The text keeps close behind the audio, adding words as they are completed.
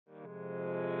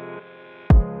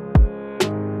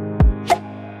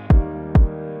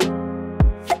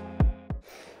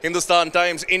Hindustan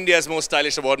times India's most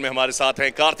stylish award में हमारे साथ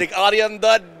हैं Kartik Aaryan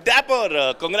the dapper.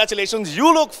 Congratulations,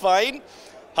 you look fine.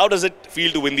 How does it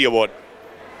feel to win the award?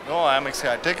 No, I'm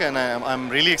ecstatic and I'm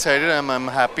really excited. I'm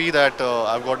happy that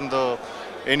I've gotten the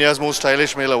India's most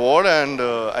stylish male award, and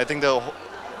I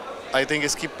think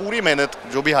इसकी पूरी मेहनत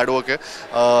जो भी hard work है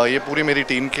ये पूरी मेरी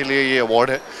team के लिए ये अवार्ड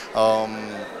है.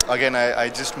 Again, I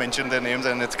just mentioned their names,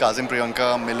 and it's Kazim, Priyanka,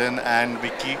 Milan and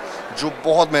Vicky जो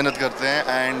बहुत मेहनत करते हैं,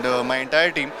 and my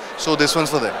entire team. So this one's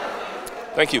for them.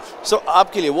 Thank you. So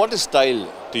आपके लिए what is style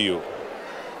to you?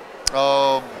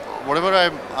 Whatever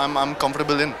I'm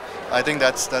comfortable in. I think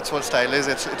that's what style is.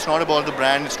 It's not about the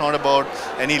brand. It's not about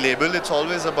any label. It's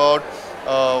always about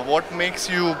what makes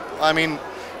you,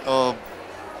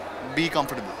 be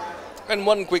comfortable. And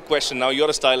one quick question now, you're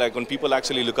a style icon. People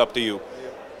actually look up to you.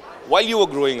 While you were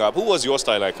growing up, who was your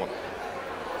style icon?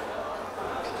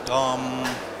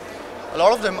 A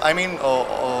lot of them.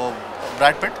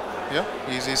 Brad Pitt. Yeah,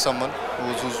 he's someone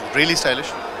who's really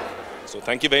stylish. So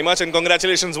thank you very much and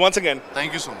congratulations once again.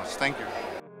 Thank you so much. Thank you.